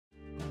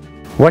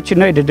What you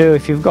need to do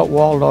if you've got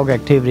wild dog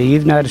activity,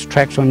 you've noticed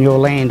tracks on your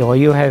land, or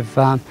you have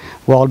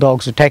wild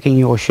dogs attacking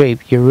your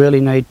sheep, you really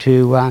need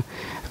to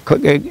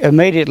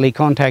immediately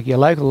contact your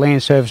local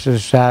land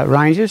services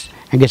rangers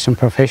and get some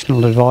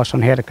professional advice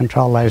on how to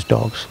control those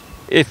dogs.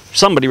 If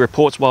somebody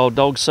reports wild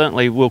dogs,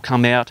 certainly we'll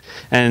come out,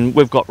 and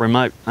we've got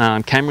remote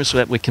cameras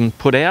that we can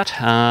put out.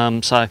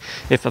 So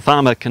if a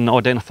farmer can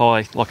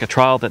identify like a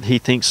trail that he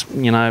thinks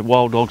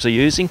wild dogs are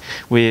using,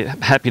 we're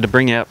happy to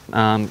bring out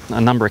a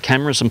number of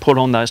cameras and put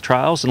on those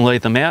trails and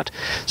leave them out.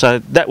 So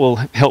that will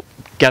help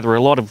gather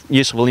a lot of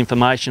useful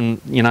information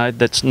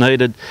that's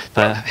needed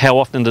for how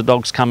often the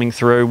dog's coming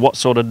through, what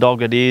sort of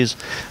dog it is,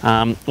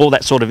 all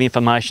that sort of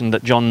information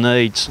that John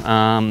needs.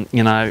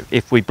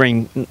 If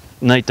we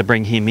need to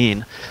bring him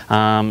in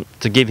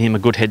to give him a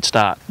good head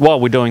start.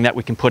 While we're doing that,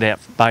 we can put out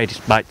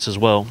baits as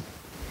well.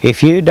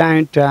 If you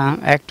don't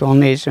act on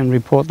this and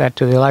report that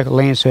to the local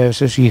land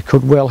services, you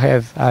could well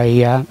have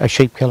a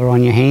sheep killer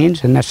on your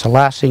hands, and that's the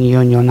last thing you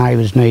and your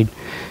neighbours need,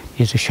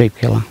 is a sheep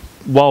killer.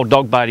 Wild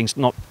dog baiting's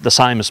not the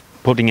same as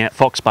putting out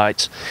fox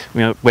baits,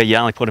 where you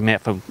only put them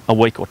out for a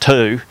week or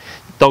two.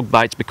 Dog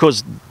baits,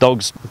 because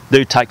dogs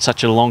do take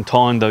such a long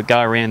time to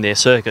go around their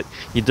circuit,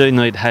 you do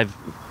need to have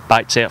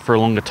baits out for a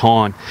longer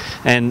time.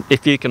 And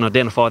if you can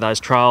identify those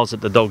trails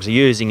that the dogs are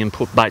using and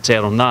put baits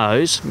out on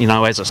those,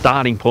 as a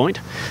starting point,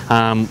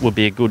 would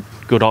be a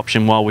good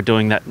option while we're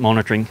doing that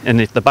monitoring. And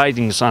if the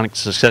baiting is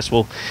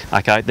unsuccessful,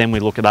 okay, then we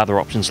look at other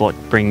options like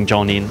bringing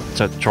John in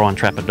to try and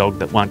trap a dog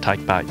that won't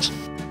take baits.